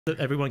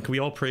Everyone, can we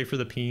all pray for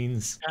the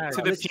peens?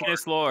 To the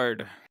penis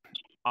lord.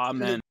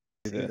 Amen.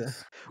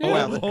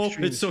 Oh,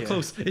 it's so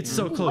close. It's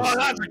so close. Oh,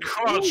 that's a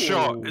crotch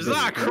shot. Is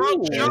that a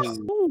crotch shot?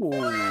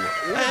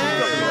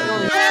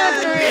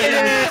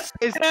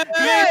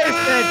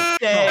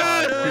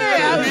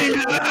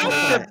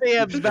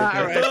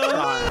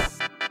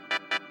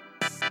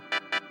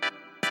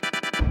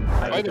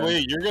 By the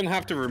way, you're gonna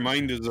have to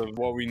remind us of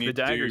what we need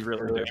to do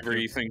for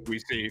everything we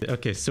see.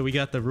 Okay, so we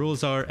got the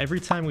rules are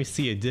every time we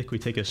see a dick, we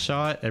take a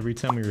shot. Every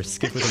time we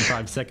skip within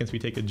 5 seconds, we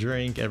take a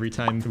drink. Every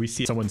time we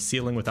see someone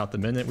sealing without the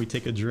minute, we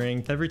take a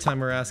drink. Every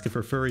time we're asking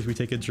for furries, we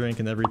take a drink.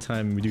 And every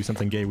time we do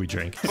something gay, we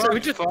drink. So we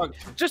just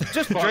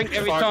drink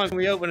every time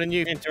we open a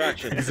new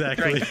interaction.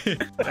 Exactly.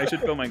 I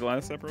should fill my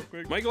glass up real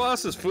quick. My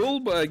glass is full,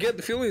 but I get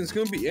the feeling it's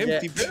gonna be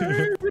empty.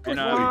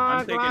 And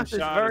I'm taking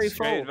shots of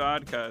straight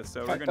vodka,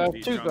 so we're gonna be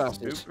drunk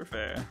super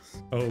fast.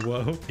 Oh,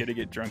 whoa. Gotta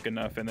get drunk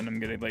enough, and then I'm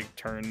gonna like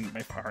turn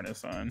my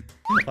harness on.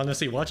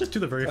 Honestly, watch us do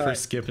the very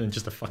first skip and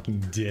just a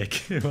fucking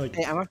dick. Like,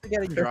 hey, I'm after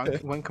getting drunk.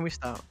 When can we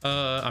start?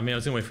 I mean, I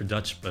was gonna wait for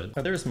Dutch, but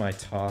there's my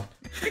talk.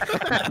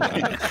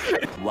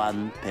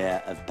 One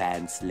pair of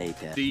pants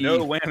later. No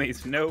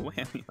whammies, no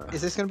whammies.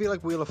 Is this gonna be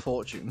like Wheel of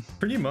Fortune?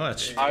 Pretty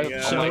much.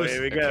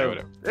 There we go.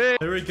 There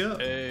we go.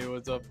 Hey,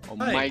 what's up? Oh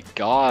Hi. my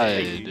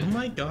god. Oh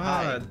my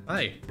god.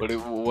 Hi. What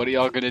are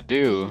y'all gonna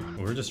do?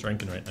 We're just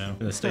drinking right now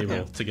in a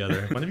stable together.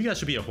 One of you guys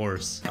should be a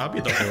horse. I'll be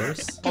the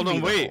horse. Hold on,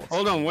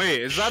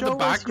 wait. Is that the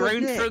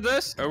background for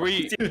this? Are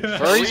we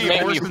Furries a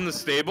horse in the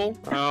stable?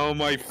 Oh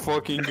my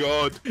fucking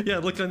god. Yeah,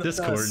 look on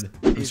Discord.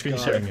 I'm screen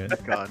sharing it.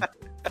 God.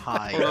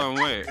 Hi. Hold on,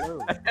 wait.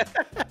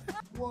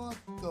 What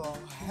the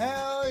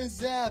hell is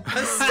that?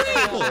 A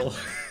stable.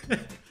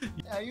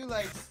 Are you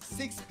like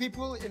 6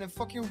 people in a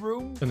fucking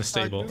room? In a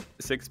stable.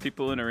 6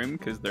 people in a room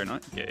because they're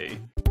not gay.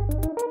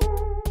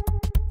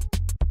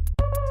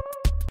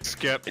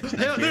 Skip.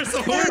 Yeah, there's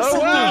a horse!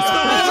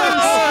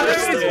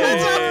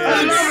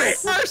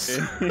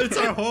 It's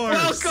our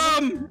horse!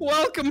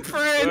 Welcome,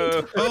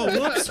 friend! Oh,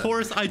 whoops,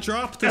 horse, I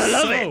dropped the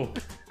soap!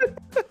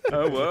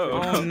 Oh,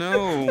 whoa. Oh,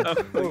 no.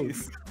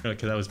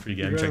 Okay, that was pretty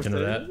gay. I'm checking to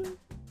that.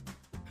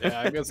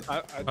 Yeah, I guess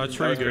that was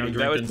pretty gay.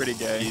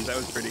 That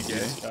was pretty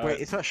gay. Wait,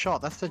 it's not a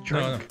shot. That's the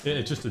drink. No,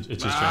 it's just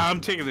drink. I'm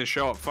taking the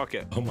shot. Fuck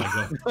it. Oh my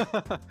god.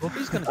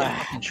 Whoopi's gonna get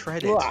fucking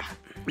shredded.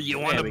 You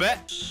want to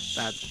bet?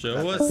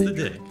 Show us the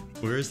dick.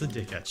 Where's the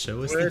dick at?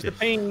 Show us the dick.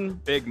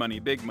 Big money,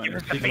 big money.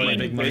 Big money,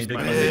 big money, big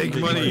money. Big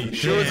money.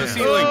 Show us the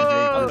ceiling.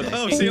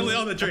 Oh, ceiling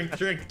on the drink.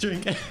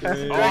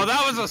 Oh,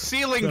 that was a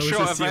ceiling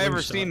shot if I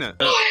ever seen it.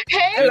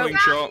 Hey! Ceiling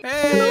shot.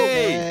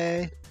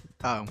 Hey!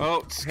 Oh.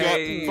 Oh, Scott.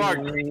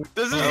 Fuck.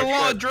 This is a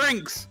lot of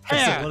drinks.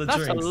 That's a lot of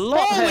drinks.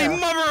 Holy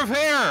mother of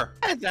hair.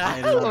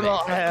 That's a lot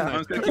of hair.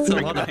 I'm gonna keep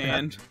drinking in my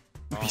hand.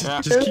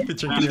 Just keep it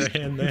drinking in your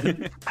hand,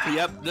 man.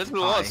 Yep, there's a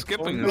lot of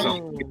skipping.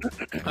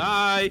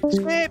 Hi.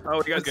 Skip.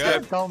 Oh, we got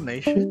Skip.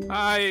 Dalmatian.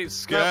 Hi,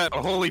 Skip.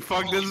 Holy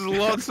fuck, this is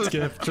lots of...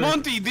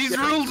 Monty, these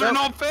rules are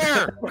not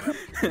fair.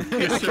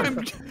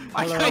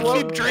 I can't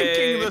keep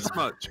drinking this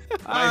much.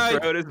 My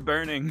throat is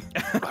burning.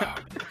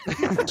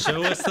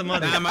 Show us the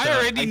money. Damn, I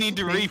already need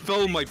to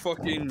refill my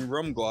fucking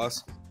rum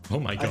glass. Oh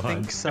my god. I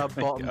think Sub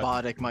Bottom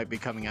Bardic might be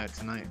coming out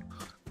tonight.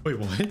 Wait,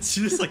 what? She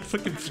just like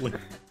fucking flipped.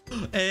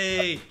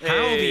 Hey,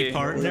 howdy,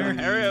 partner.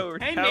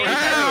 Hey, man.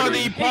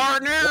 Howdy,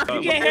 partner. Did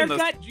you get a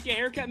haircut? Did you get a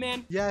haircut,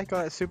 man? Yeah, I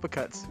got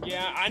supercuts.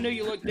 Yeah, I know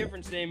you look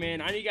different today,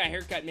 man. I know you got a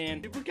haircut,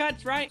 man.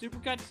 Supercuts, right?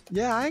 Supercuts?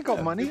 Yeah, I ain't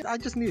got money. I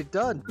just need it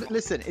done.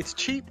 Listen, it's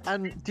cheap,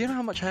 and do you know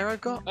how much hair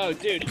I've got? Oh,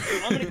 dude.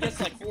 I'm gonna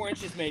guess like 4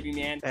 inches maybe,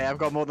 man. Hey, I've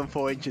got more than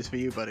 4 inches for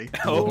you, buddy.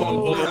 I got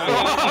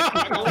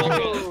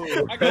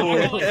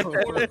like a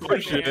quarter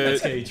foot, man.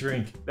 That's gay,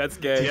 drink. That's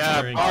gay.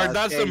 Yeah, Drink.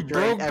 that's some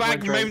Drink,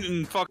 Brokeback drink.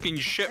 Mountain fucking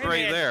shit Hey,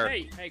 right man, there.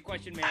 Hey,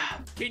 question, man.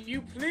 Can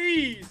you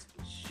please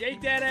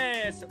shake that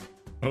ass?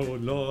 Oh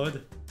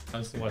lord.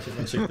 I'm just watching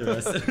and shake the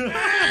rest.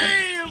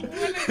 Damn!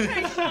 Wanna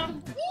take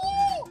some?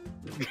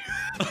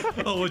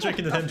 Oh, we're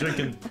drinking to him,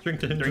 drinking.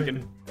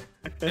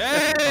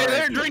 Hey,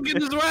 they're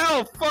drinking as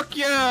well. Fuck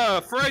yeah,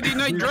 Friday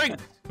night drink.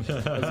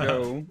 Let's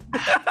go.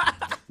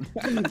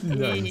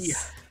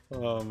 Nice.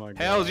 Oh my god.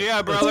 Hells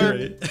yeah,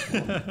 brother.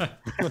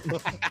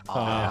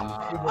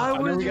 I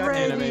was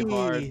ready.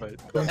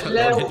 Don't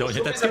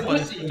hit that skip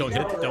button.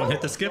 Don't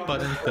hit the skip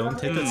button.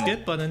 Don't hit the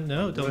skip button.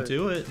 No, don't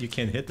do it. You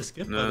can't hit the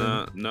skip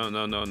button.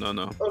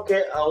 No.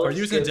 Okay, Are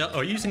you using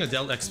a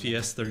Dell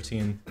XPS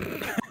 13?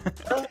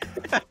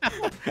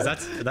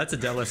 That's a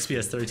Dell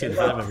XPS 13 if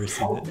I've ever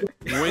seen it.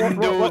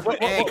 Windows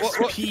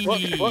XP.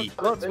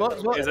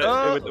 Is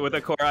it with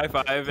a Core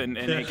i5 and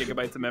 8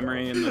 gigabytes of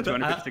memory and a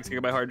 256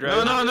 gigabyte hard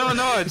drive?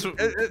 No.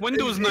 It's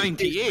Windows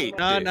 98.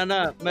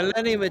 No.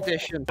 Millennium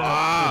Edition.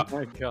 Ah, Oh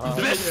my god.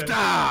 Vista.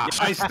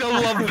 I still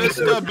love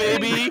Vista,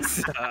 baby.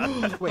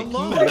 Wait,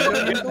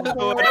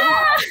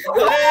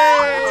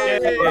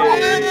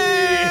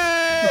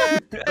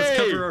 Let's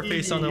cover our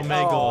face on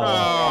Omegle.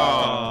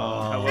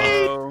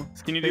 Hello.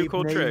 Can you do a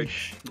cool trick?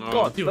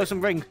 Go on, blow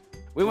some rings.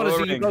 We want to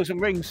see you ring. blow some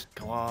rings.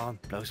 Come on,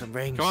 blow some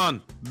rings. Come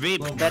on,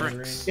 vape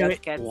tricks. Do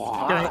it.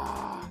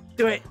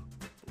 Do it.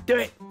 Do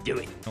it. Do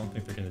it. I don't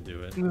think they're gonna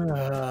do it.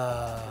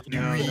 No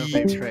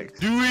big tricks.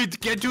 Do it!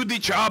 Get to the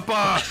chopper!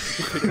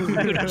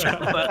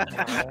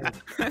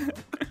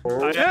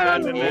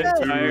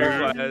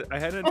 I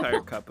had an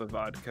entire cup of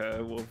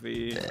vodka,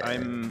 Wolfie.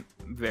 I'm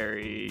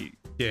very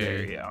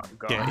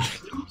gone.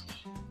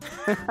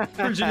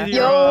 Virginity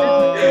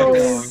Yo!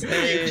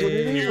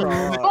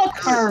 Fuck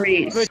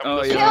furries!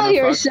 Oh, Kill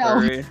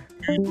yourself!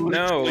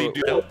 No.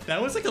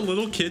 That was like a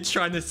little kid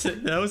trying to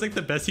sit. That was like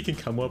the best he can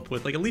come up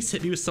with. Like, at least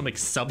hit me with some like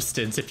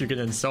substance if you're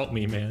gonna insult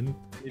me, man.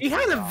 He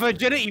had a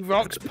virginity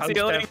rocks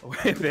poster.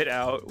 Whip it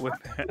out. Whip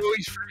it out.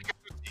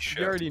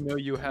 You already know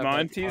you have.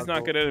 Monty's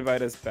not gonna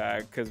invite us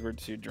back because we're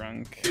too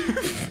drunk.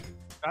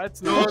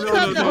 That's No.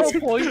 the whole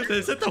point.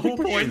 Is that the whole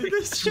point of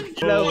this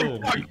shit? No. Oh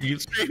man, you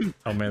need an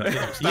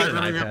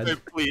iPad.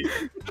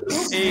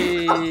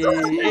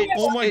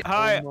 Oh my!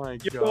 Hi. Oh my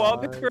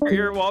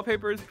Your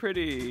wallpaper is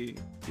pretty.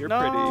 You're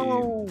pretty.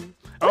 No.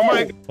 Oh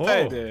my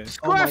god.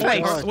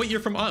 Squareface. Wait,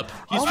 you're from Up.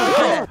 He's Oh from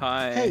my Up.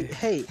 Hi.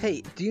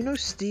 Hey, do you know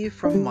Steve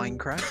from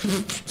Minecraft?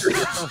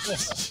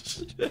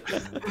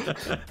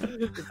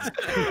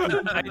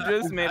 I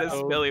just made a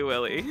spilly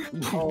willy.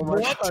 Oh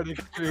my god.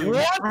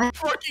 What?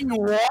 Fucking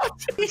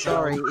what?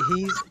 Sorry,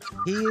 he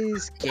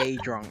is gay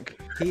drunk.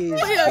 He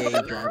is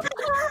gay drunk.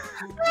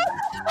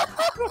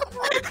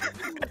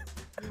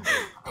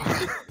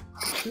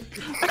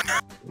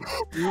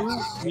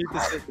 You need to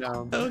sit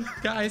down. Oh,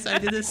 guys, I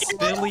did a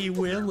spilly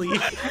willy.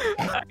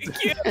 I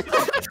can't.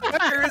 The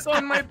tracker is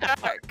on my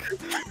back.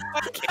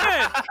 I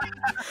can't.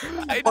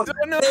 I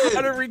don't know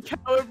how to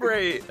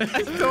recalibrate.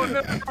 I don't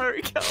know how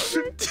to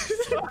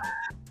recalibrate.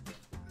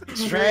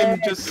 Stream,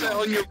 just sit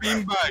on your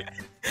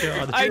beanbag.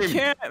 I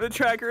can't. The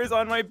tracker is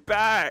on my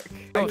back.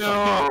 Oh,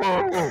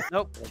 no.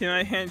 Nope. Can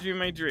I hand you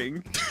my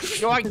drink?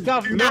 You're like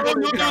government. No.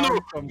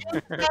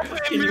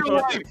 In real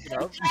life.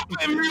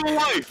 In real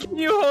life. Can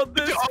you hold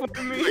this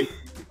for me?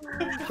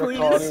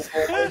 Please.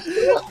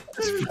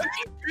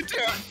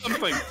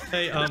 Something.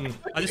 Hey, I just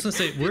want to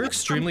say we're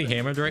extremely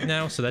hammered right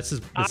now, so this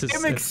is. I'm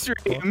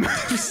extreme.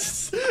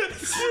 He's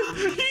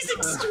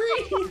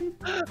extreme.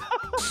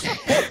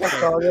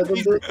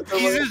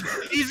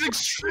 He's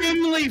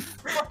extremely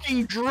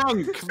fucking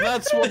drunk.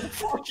 That's what the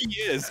fuck he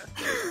is.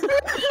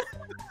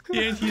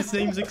 And his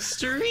name's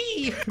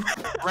Extreme.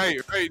 Right.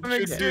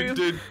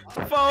 Dude.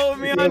 Follow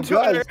me on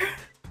Twitter.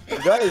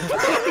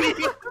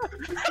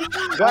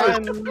 I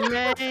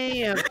may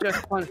have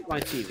just punched my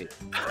TV.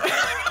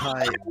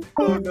 Hi.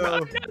 Oh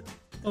no.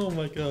 Oh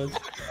my god.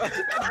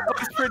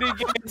 It's pretty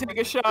gay. Take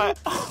a shot.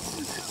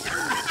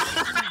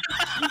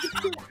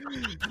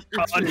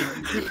 You're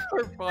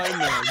fine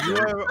now.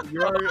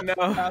 You are No.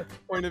 past the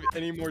point of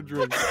any more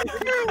drinks.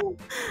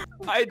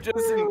 I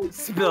just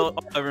spilled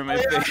all over my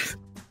face.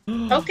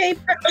 Okay.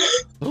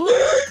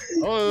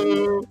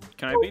 Oh.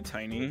 Can I be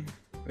tiny?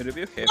 Would it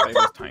be okay if I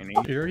was tiny?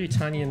 You're already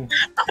tiny in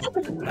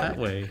that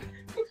way.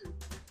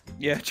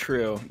 Yeah,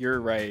 true. You're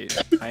right.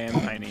 I am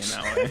tiny in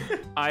that way.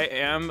 I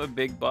am a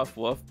big buff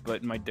wolf,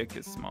 but my dick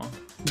is small.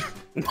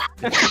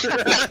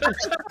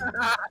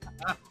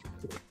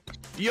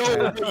 Yo,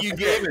 what are you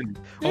gaming?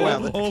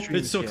 Oh,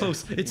 it's so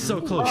close. It's so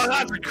close. Oh,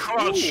 that's a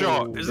crotch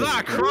shot. Is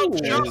that a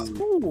crotch shot?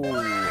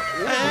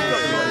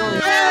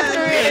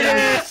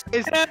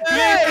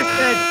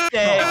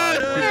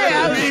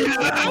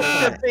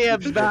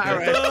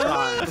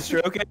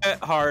 Stroke it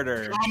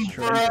harder.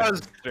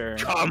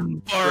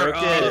 Come for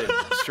Stroke it.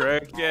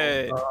 Stroke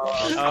it.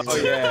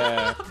 Oh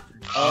yeah.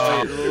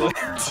 Oh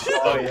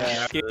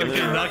yeah. Okay,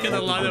 not gonna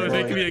lie, that would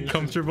make me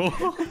uncomfortable.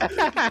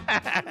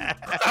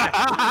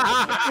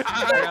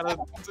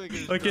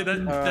 Okay,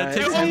 that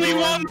takes only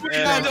one.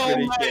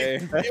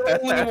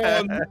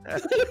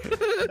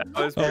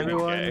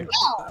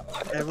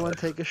 Everyone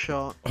take a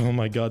shot. Oh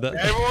my god, that.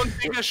 Everyone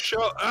take a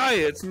shot. Aye,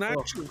 it's an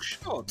actual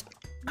shot.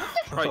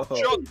 Right,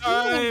 shot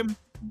time.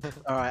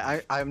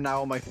 Alright, I'm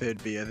now on my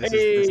third beer. This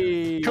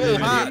Hey, Cool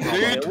hat,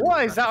 dude.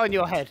 what is that on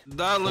your head?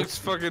 That looks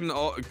fucking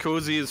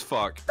cozy as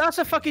fuck. That's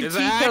a fucking Is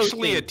tea it cozy.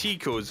 actually a tea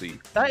cozy?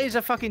 That is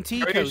a fucking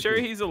tea Are cozy. you sure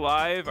he's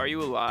alive? Are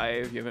you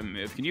alive? You haven't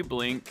moved. Can you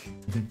blink?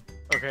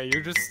 Okay,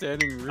 you're just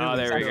standing really Oh,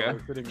 there we still, go.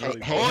 sitting Hey,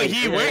 really hey, Oh, hey,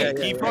 he yeah, winked.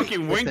 yeah, He yeah.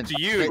 fucking winked to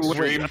you,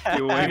 Extreme.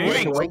 You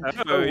winked. winked.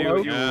 Oh,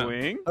 you Yeah.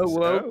 winked? Oh,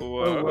 whoa. Oh,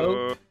 whoa. Oh,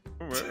 whoa.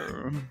 Oh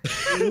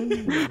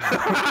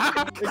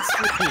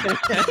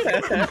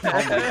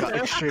my god,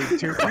 Extreme,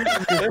 too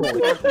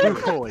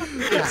forward.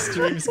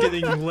 Extreme's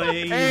getting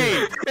laid.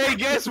 Hey,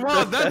 guess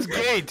what? That's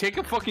gay. Take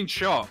a fucking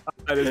shot.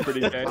 That is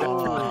pretty gay.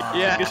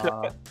 Yeah.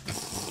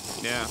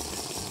 Yeah.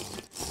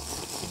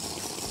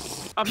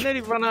 I've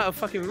nearly run out of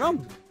fucking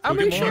rum. How Look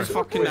many at more. shots?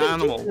 Fucking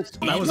animal.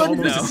 That was Look,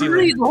 almost there's a furries,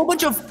 ceiling. a whole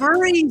bunch of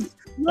furries.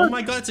 Oh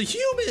my god, it's a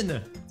human!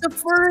 It's a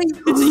furry.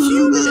 It's a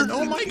human!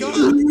 Oh my god!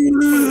 Oh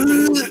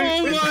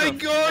my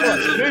god!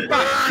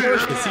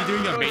 Is he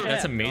doing a mate?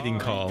 That's a mating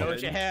call.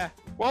 Hold your hair.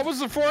 What was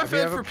the Have you forfeit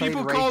ever for played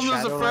people Raid calling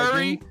us a Shadow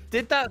furry? Legend?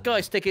 Did that guy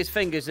stick his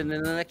fingers in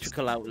an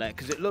electrical outlet?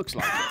 Because it looks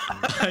like it.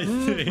 I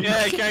think.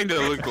 Yeah, it kinda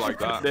looked like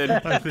that.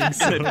 I think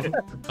so.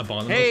 A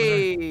bottom opener?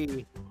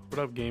 Hey! What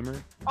up, gamer?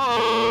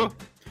 Oh,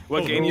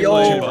 What game you Yo,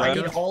 playing? I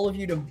need all of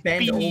you to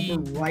bend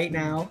over right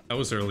now. That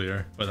was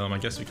earlier, but I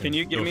guess we can. Can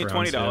you give me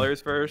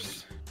 $20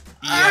 first?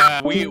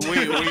 Yeah, we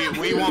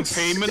want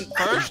payment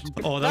first.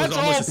 Oh, that That's was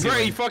all almost a pretty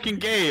ceiling. fucking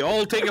gay.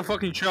 I'll take a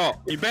fucking shot.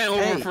 You bent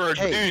over for a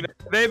dude.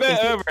 They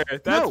bent over.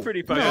 That's No.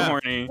 pretty fucking Yeah.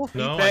 horny.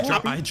 No,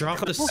 I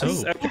dropped the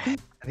soap.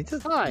 I need to.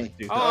 Hi.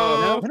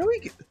 Oh, When are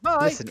we?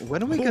 Bye. Listen,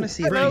 when are we gonna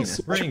see Rings,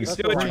 Venus? rings,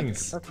 Do it.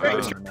 rings.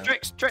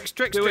 Tricks,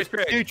 Do a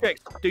trick. Do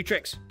tricks. Do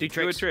tricks. Do Do a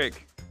tricks.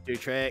 trick. Do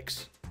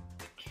tricks.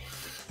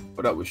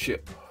 But that was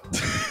shit.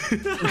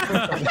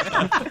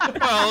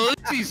 well, at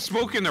least he's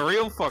smoking a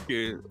real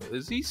fucking.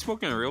 Is he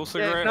smoking a real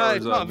cigarette? no, or it's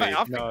is not. that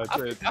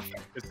me?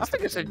 I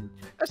think it's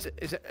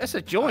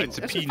a joint. It's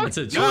a That's peen. It's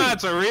a No, joint.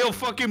 it's a real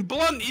fucking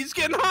blunt. He's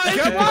getting high.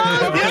 Come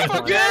on, Yeah,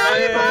 fuck yeah!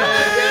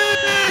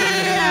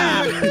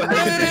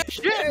 Yeah.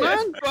 Shit,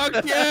 man.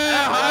 Fuck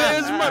yeah! High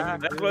as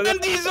much.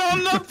 And he's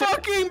on the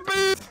fucking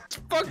booth.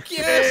 Fuck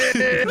yeah!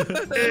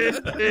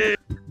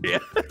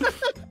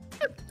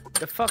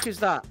 The fuck is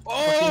that?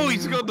 Oh,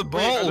 he's got the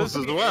balls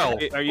as well.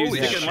 Are you Holy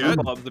sticking shit. light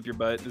bulbs up your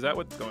butt? Is that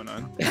what's going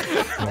on?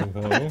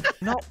 Whoa.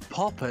 Not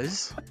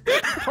poppers.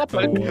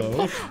 Papa.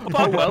 Whoa.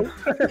 Oh well.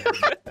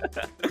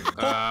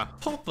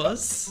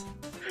 Poppers.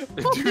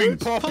 Doing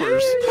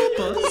poppers.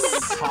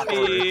 Poppers.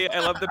 Hey, I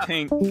love the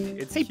pink.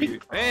 It's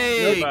cute.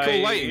 Hey, Bye. cool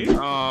lighting.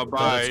 Oh,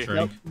 bye.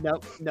 Drink.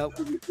 Nope.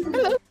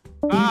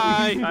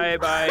 Bye. Bye,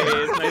 bye.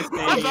 It's nice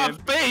Oh, seeing you.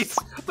 that face!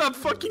 That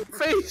fucking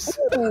face!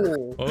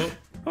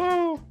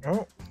 Oh.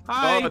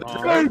 Hi! Do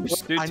I know we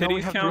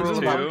titties have count rules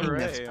too? about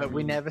penis, Right, but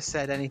we never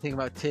said anything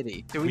about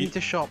titty. Do we need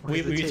to shop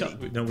We, with the we,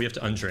 titty? no, we have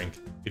to undrink.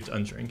 We have to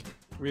undrink.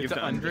 We have to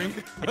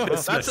undrink?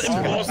 That's That's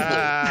impossible!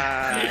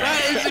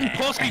 That is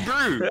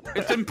impossible!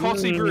 It's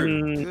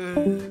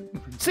impossible!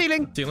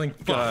 Ceiling. Stealing.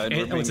 God,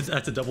 And, we're being-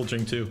 that's a double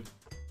drink too.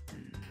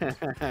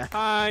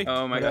 Hi!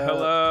 Oh my god,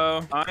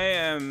 hello. I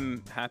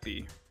am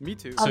happy. Me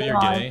too. So you're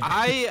gay.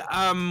 I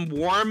am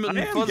warm and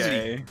I am fuzzy.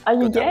 gay. Are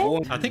you gay?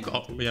 I think,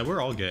 yeah,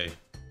 we're all gay.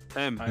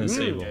 I'm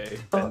Disabled. gay.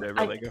 Bend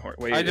over like a horse.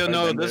 Wait, I don't if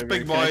know, bend this over,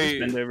 big can I just boy-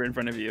 bend over in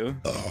front of you.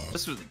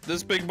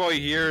 This big boy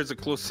here is a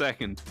close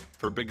second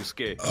for biggest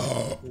gay.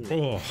 Oh.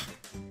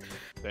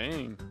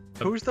 Dang.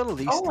 Who's the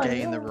least Oh my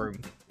gay in the God.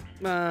 room?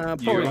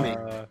 Probably me.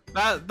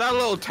 That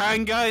little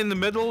tan guy in the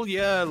middle,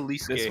 yeah,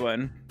 least This gay.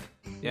 one.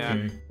 Yeah.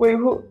 Okay. Wait,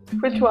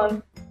 which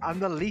one? I'm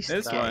the least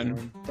This gay.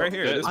 one. Right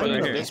here. This I one know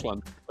right here. This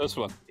one. This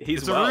one. He's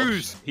It's a Welsh.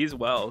 ruse. He's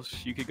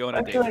Welsh. You could go on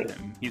a date Actually- with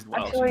him. He's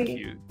Welsh actually- and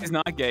cute. He's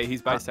not gay.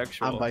 He's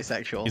bisexual. I'm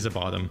bisexual. He's a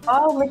bottom.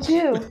 Oh, me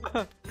too.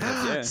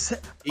 Yeah. Se-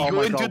 You Oh go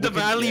my into God, the we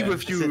can- valley yeah.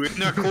 with you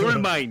in a coal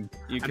mine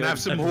You and could have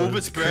some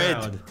Everyone's Hovis bread.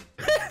 crowd.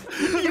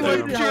 You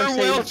went to your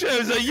Welsh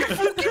house, are you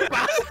fucking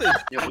bastard?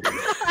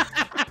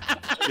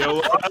 Yo,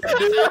 what up,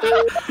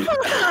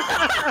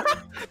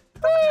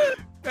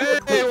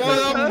 Hey, what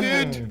up,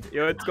 dude? dude?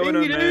 Yo, what's going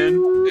on,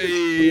 man?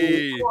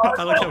 Hey,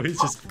 I like how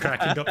he's just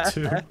cracking up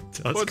too.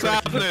 what's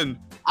happening?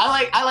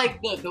 I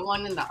like the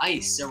one in the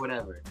ice or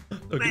whatever.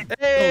 Okay.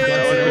 Hey,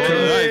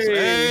 Oh, God.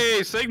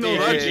 hey, Signal,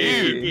 that's you.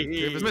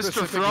 Hey.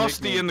 Mr.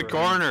 Frosty in the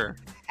corner.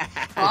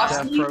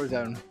 Frosty,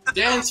 Frozone.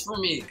 dance for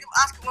me.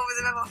 Ask him over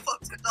there about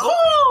fucks.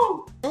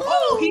 Oh!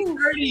 Oh, he's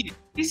sturdy.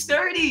 He's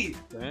sturdy.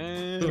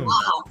 Damn.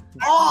 Wow.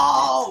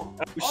 Oh!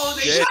 Oh,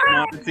 they Shit,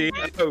 shot. Monty.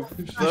 Oh,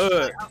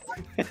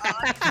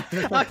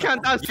 fuck. I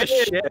can't dance for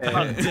shit.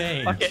 Oh,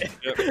 dang. Okay.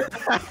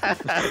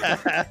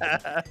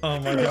 Oh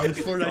my god, it's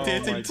Fortnite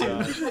dancing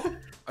too.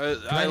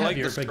 I have like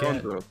your this baguette?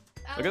 front though.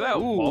 Look at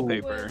that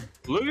wallpaper.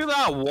 Look at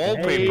that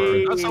wallpaper.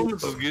 Hey. That's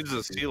almost as good as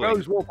the ceiling.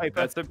 Rose wallpaper.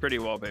 That's a pretty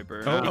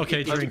wallpaper. Oh,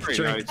 okay, That's drink, pretty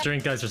drink, nice.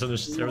 drink, guys.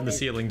 They're on the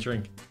ceiling.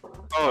 Drink. Oh,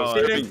 Oh,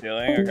 ceiling.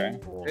 Okay.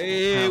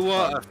 hey,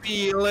 what a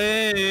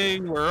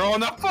feeling! We're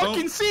on a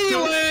fucking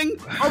ceiling!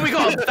 Oh, we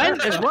got a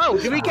vent as well.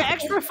 Do we get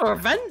extra for a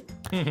vent?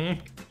 Mm-hmm.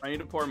 I need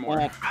to pour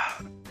more.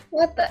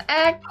 What the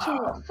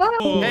actual fuck?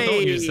 Oh,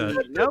 don't use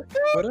that. Nope.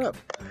 What up?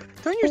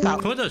 Don't use that.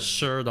 Put a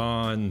shirt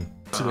on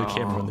to the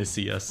camera when they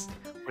see us.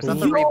 Was that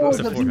the Yo, reboot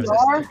the of forehead.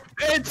 VR?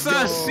 It's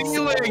a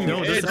ceiling! No,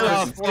 this it's is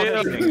a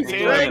ceiling. fucking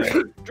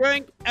ceiling!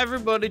 Drink.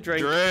 Everybody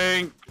drink.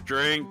 Drink,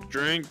 drink,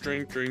 drink,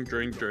 drink, drink,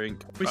 drink,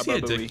 drink. We see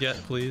a Baba dick yet,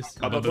 please?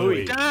 Baba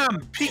Booey.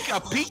 Damn,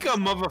 pika pika,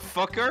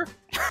 motherfucker!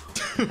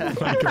 Oh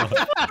my god.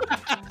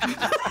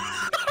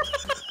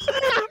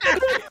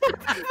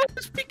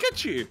 It's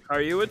Pikachu!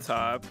 Are you a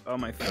top? Oh,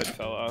 my foot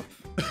fell off.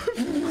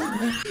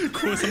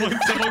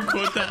 Someone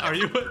quote that. Are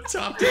you a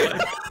top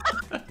tag?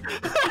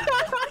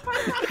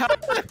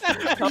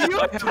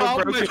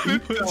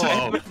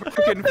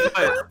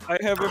 I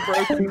have a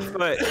broken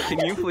foot.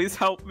 Can you please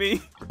help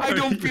me? I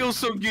don't feel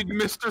so good,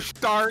 Mr.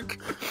 Stark.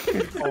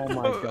 Oh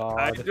my I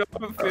god.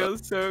 don't feel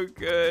so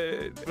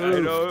good. I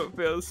don't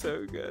feel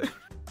so good.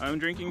 I'm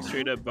drinking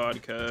straight up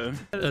vodka.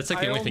 That's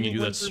like the only thing you do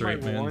that's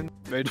straight, man.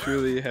 I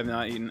truly have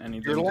not eaten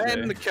anything You're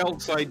landing today. the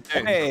Celt side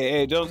down.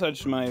 Hey, don't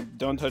touch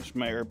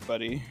my herb,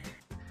 buddy.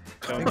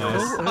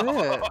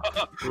 Water.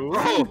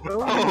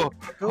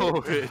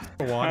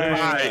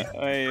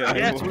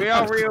 Yes, we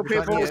are real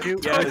people. Would you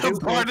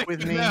earth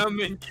with me?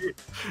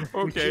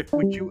 Okay.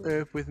 Would you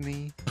earth with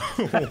me?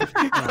 Oh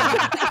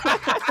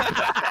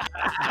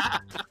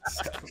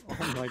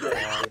my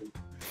god.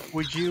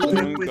 Would you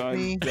earth with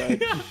me?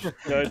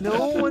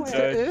 No one's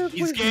to earth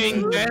He's with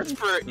getting me.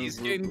 desperate. He's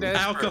getting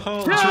desperate.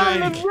 Alcohol drink.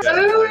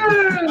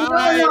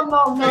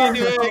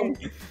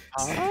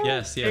 No.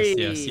 Yes, yes,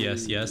 yes,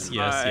 yes, yes, yes,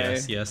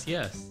 yes, yes,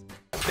 yes.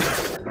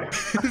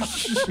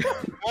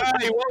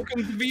 Hi,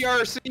 welcome to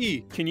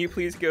VRC. Can you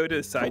please go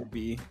to side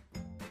B?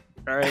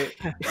 All right.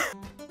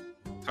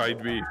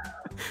 Side B.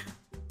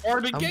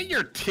 Or to get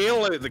your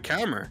tail out of the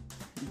camera.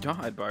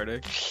 God,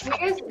 Bardic. Show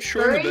me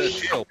the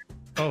tail.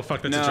 Oh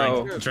fuck, that's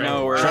No, a drink.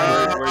 no, we're She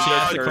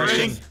asked the just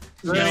question.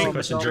 She asked the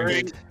question.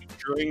 Drink.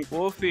 Drink.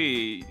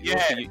 Wolfie, Yeah.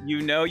 Wolfie,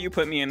 you know you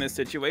put me in this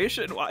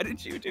situation. Why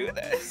did you do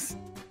this?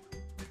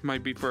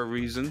 Might be for a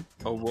reason.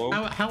 Oh, whoa.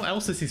 How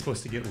else is he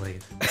supposed to get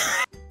laid?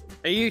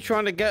 Are you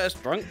trying to get us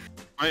drunk?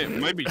 I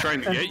might be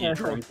trying to get you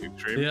drunk,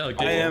 Extreme. Yeah,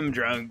 okay. I am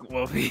drunk,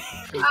 Wolfie.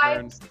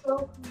 I'm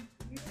so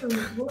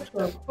confused. What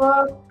the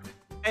fuck?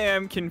 I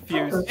am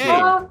confused. Hey,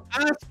 ask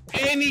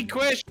any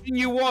question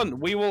you want.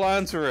 We will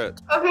answer it.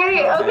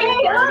 Okay, okay,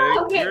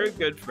 Bardic, okay. you're a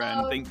good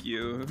friend. Thank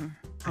you.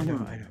 I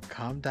know.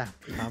 Calm down.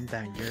 Calm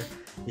down.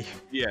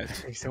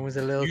 Yes. Someone's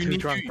a little too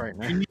drunk right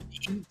now. You need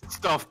to eat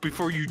stuff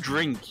before you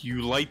drink,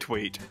 you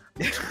lightweight.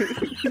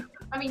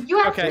 I mean, you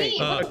have me.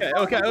 Okay.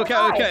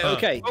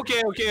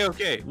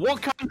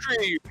 What country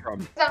are you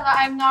from?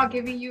 I'm not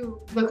giving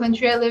you the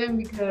country I live in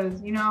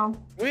because, you know.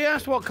 We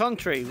asked what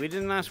country. We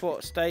didn't ask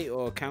what state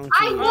or county.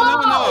 I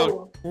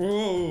know!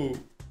 Whoa.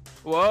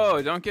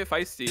 Whoa, don't get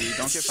feisty.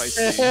 Don't get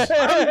feisty.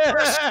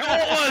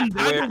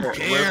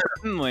 We're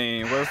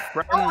friendly. We're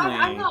friendly. Oh,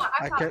 I'm not.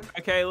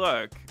 Okay,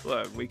 look,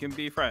 we can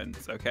be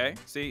friends, okay?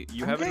 See,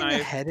 you have a getting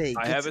knife. a headache.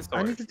 I have a I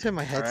sword. need to turn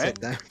my headset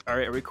down. All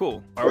right, are we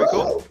cool? Are we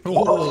cool?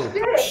 Oh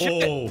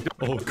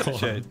god.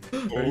 Shit.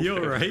 Are you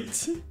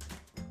alright?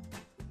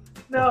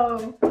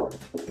 No.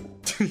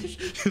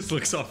 Just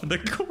looks off in the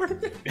corner.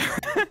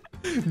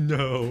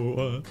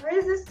 No. Why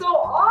is this so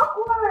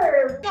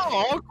awkward? It's not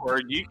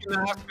awkward. You can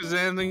ask us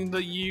anything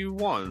that you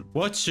want.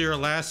 What's your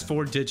last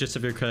 4 digits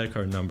of your credit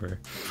card number?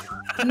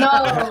 No.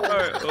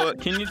 Alright, well,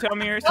 can you tell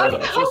me your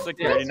social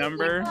security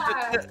number?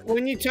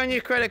 When you turn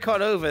your credit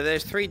card over,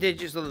 there's 3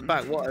 digits on the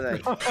back. What are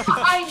they?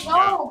 I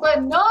know,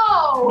 but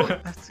no.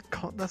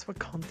 That's for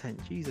content.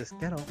 Jesus,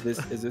 get off.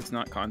 Is this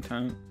not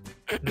content?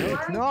 No,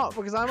 it's not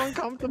because I'm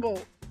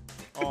uncomfortable.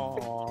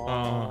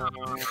 Oh.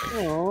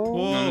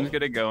 I'm just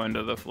gonna go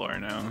into the floor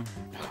now.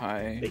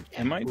 Hi.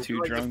 Am I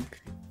too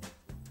drunk?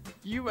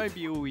 You might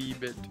be a wee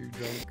bit too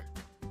drunk.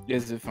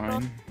 Is it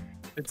fine?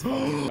 It's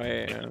fine. I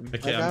am.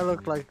 Okay, I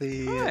look like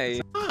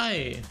the.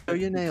 Hi. Show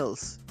your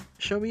nails.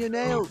 Show me your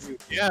nails.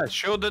 Yeah,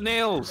 show the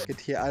nails. Good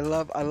here. I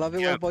love it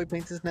when a boy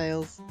paints his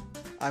nails.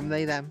 I'm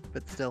they them,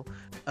 but still.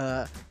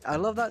 I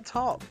love that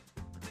top.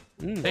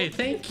 Hey,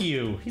 thank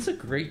you. He's a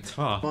great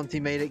top. Monty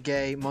made it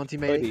gay. Monty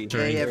made it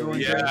gay. Everyone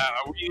drink. Yeah,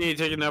 we need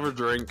to take another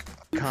drink.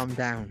 Calm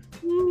down.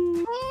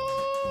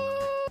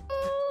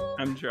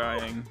 I'm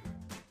trying.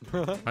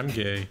 I'm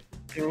gay.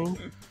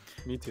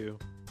 Me too.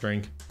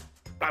 Drink.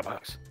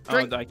 $5.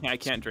 Drink. Oh, I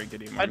can't drink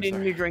anymore. Why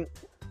didn't you drink?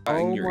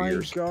 Oh my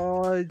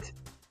god.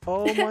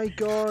 Oh my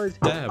god.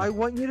 Dab. I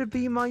want you to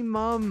be my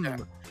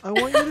mum. I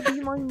want you to be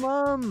my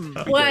mum.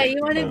 Why?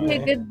 You want to be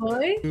a good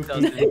boy?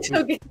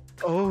 Okay.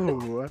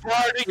 Oh.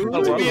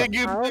 To be a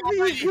good I'll be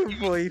a good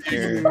boy for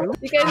you.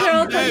 You guys are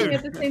all talking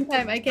at the same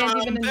time. I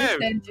can't even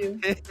understand you.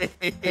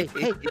 Hey,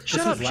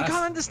 shut up. She can't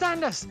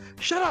understand us.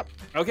 Shut up.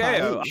 Okay,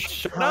 Hi.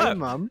 shut Hi, up.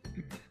 mum.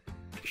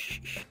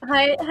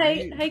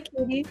 Hi,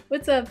 Katie.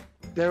 What's up?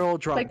 They're all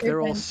drunk. Like your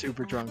They're all friend.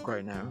 super drunk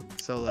right now.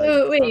 So like.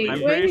 Oh, wait,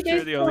 I'm where are pretty you sure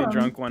guys the only from?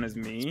 drunk one is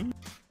me.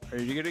 Are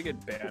you gonna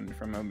get banned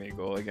from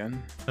Omegle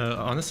again?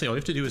 Honestly, all you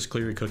have to do is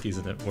clear your cookies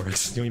and it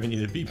works. You don't even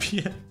need a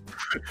VPN.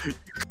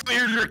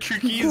 Clear your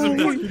cookies and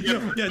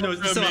yeah, no,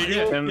 it's still,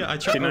 yeah, I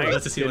tried. Oh,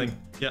 that's the ceiling.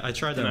 Yeah, I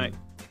tried that.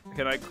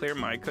 Can I clear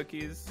my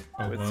cookies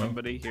with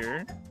somebody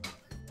here?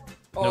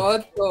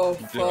 What the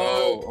fuck?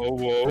 Oh,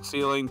 whoa.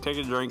 Ceiling, take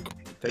a drink.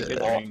 Take a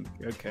drink.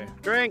 Okay.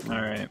 Drink.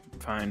 All right,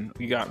 fine.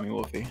 You got me,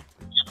 Wolfie.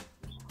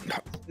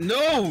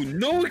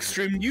 No,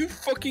 Extreme. You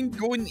fucking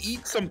go and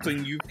eat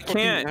something, you fucking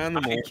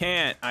animal.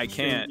 I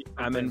can't.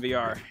 I'm in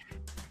VR.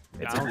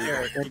 It's I don't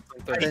care.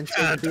 Then take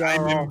I'm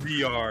VR in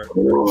VR.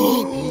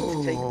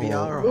 off. Take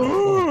VR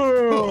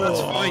off. That's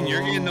fine.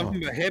 You're getting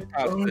nothing but hip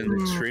hop then,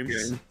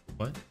 Extreme.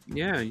 What?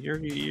 Yeah, you're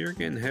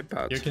getting hip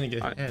hop. You're gonna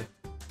get head.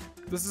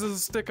 This is a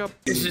stick up.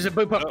 This is a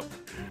boop up.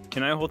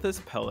 Can I hold this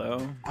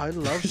pillow? I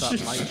love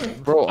that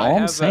lighting. Bro, I all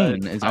I'm have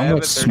saying a- is I I'm have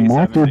gonna a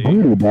smack your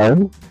 3070. booty,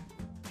 bro.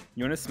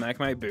 You wanna smack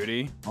my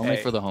booty? Only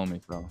Hey. for the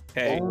homies, bro.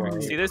 Hey, Oh.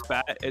 see this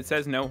bat? It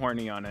says no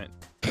horny on it.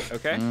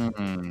 Okay?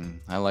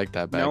 I like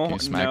that back. No- Can you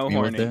smack no me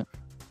horny. with it?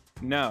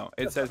 No,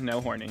 it says no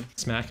horny.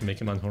 Smack and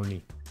make him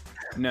unhorny.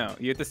 No,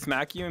 you have to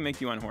smack you and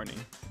make you unhorny,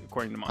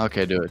 according to Monti.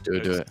 Okay, do it.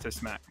 To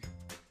smack.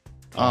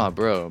 Ah,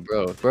 bro,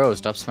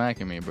 stop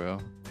smacking me, bro.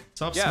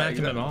 Stop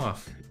smacking them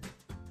off.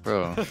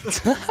 Bro.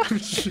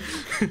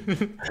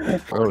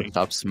 Bro,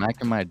 stop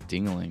smacking my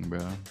dingling,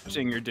 bro.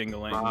 Touching your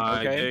dingling.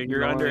 Okay,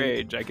 you're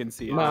underage. I can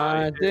see it.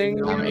 My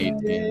I'm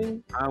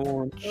 18. I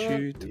want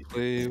you to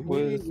play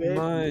with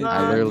my.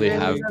 I literally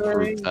have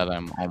proof that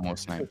I'm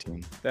almost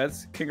 19.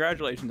 That's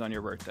congratulations on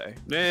your birthday.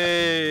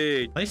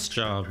 Hey! Nice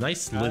job.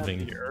 Nice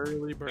living.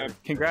 Early bird.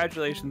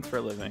 Congratulations for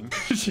living.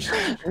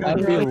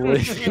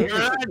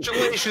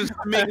 Congratulations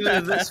for making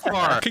it this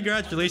far.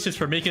 Congratulations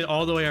for making it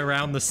all the way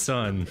around the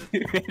sun.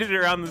 You made it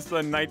around the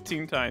sun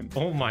 19 times.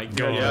 Oh my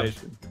god.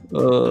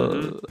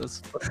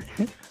 That's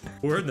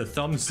We're in the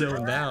thumb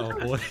zone now,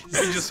 boys. We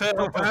just hit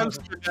up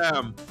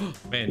Amsterdam.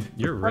 Man,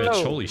 you're rich.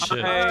 Hello. Holy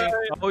shit. Hi.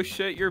 Oh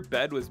shit, your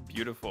bed was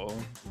beautiful.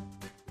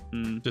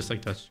 Just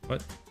like Dutch.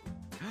 What?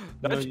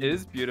 Dutch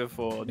is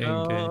beautiful.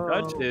 No.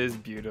 Dutch is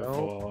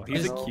beautiful.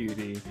 He's a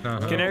cutie.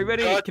 Uh-huh. Can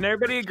everybody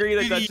agree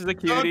that Dutch is a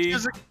cutie? Dutch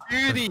is a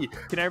cutie.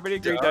 Can everybody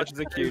agree Dutch is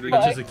a cutie?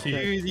 Dutch is a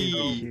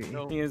cutie.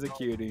 He is a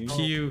cutie.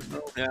 Cute.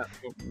 Yeah.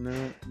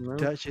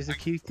 Dutch is a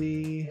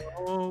cutie.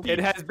 It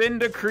has been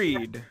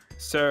decreed,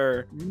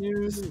 Sir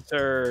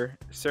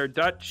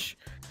Dutch,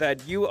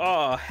 that you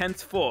are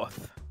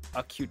henceforth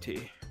a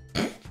cutie.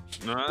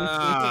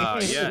 Ah,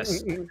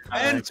 yes.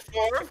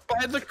 Henceforth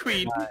by the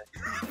Queen.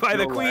 By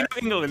the Queen of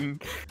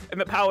England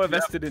and the power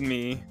vested in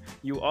me,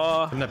 you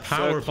are. And the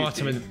power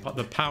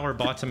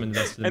bottom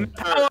invested in.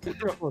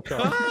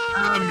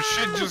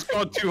 Shit just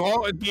got too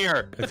hot in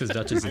here. That's because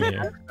Dutch is in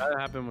here. That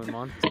happened with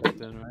Monty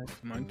then, right?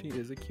 Monty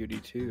is a cutie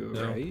too,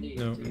 No, right?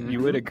 no. You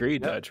would agree,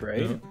 Dutch,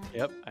 right? No.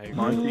 Yep, I agree.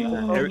 Monty.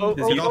 Get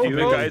Does off you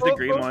me. guys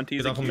agree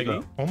Monty's a cutie?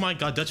 Oh my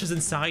god, Dutch is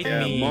inside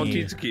Yeah, me.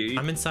 Monty's cutie.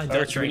 I'm inside Or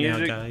Dutch do we right need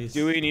now, to- guys.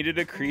 Do we need to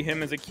decree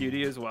him as a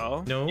cutie as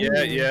well? No.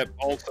 Yeah,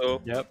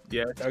 also. Yep.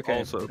 Yeah. Okay.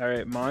 Also. All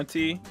right,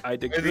 Monty. I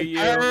decree the you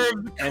power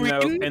of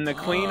the and the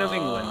Queen of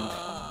England.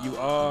 You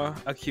are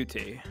a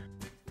cutie.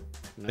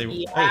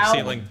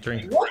 Ceiling,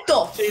 drink. What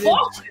the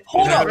fuck?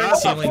 Hold up.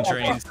 Ceiling,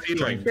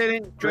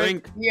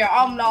 drink. Yeah,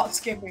 I'm not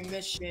skipping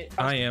this shit.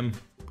 I am.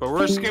 But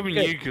we're skipping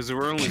you because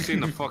we're only seeing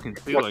the fucking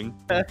ceiling.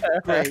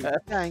 Great,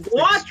 thanks.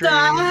 What Extreme.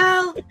 the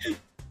hell?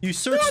 You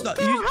search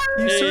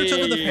you search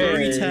under the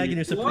furry tag and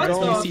you're supposed to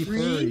only see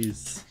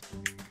furries.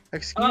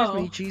 Excuse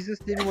me, Jesus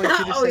didn't want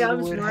you to Oh, say yeah, the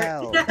I'm word smart.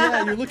 hell.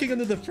 Yeah, you're looking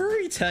under the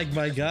furry tag,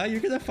 my guy.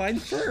 You're gonna find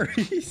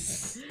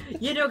furries.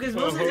 You know, because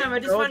most of the time I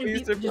just find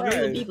just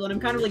regular people, and I'm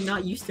kind of like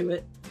not used to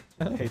it.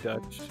 Hey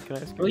Dutch, can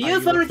I ask you? Well, you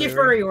have fun with your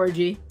furry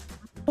orgy.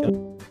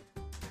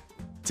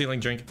 Ceiling,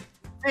 drink.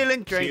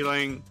 Ceiling, drink.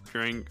 Ceiling,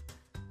 drink.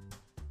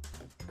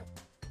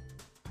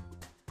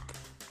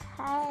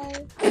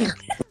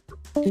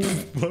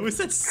 What was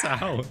that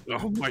sound?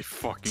 Oh my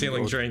fucking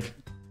Ceiling, God. drink.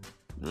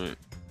 Right.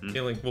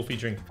 Ceiling, Wolfie,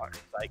 drink.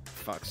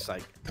 Fuck's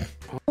sake.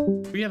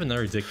 Can we have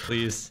another dick,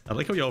 please? I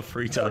like how y'all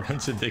freaked out a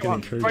bunch of dick and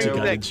encouraged Bring you the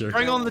guys to dicks. jerk.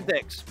 Bring on the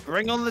dicks.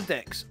 Bring on the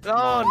dicks.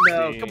 Oh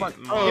no, come on.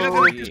 You're not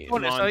gonna just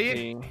want it, are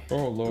you?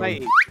 Oh lord.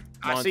 Mate,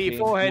 I see your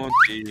forehead.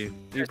 Monty.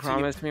 You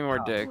promised me more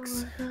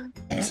dicks.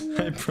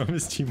 I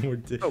promised you more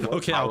dick. Oh,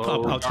 Okay,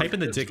 I'll type in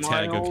the dick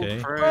tag,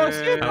 okay?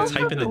 I'll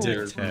type in the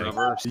dick tag.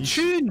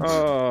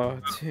 Oh,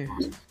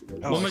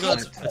 Oh my god,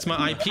 that's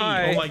my IP.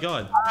 Hi. Oh my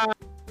god.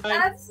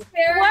 That's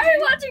fair. Why are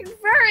you watching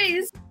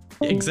furries?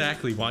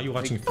 Exactly, why are you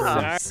watching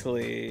furries?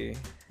 exactly.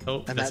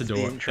 Oh, And that's a the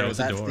door. intro. That was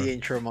a That's door. the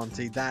intro,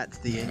 Monty. That's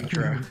the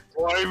intro.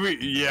 Why are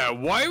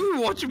we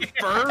watching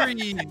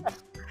furries?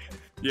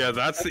 Yeah,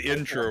 that's the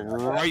intro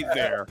right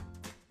there.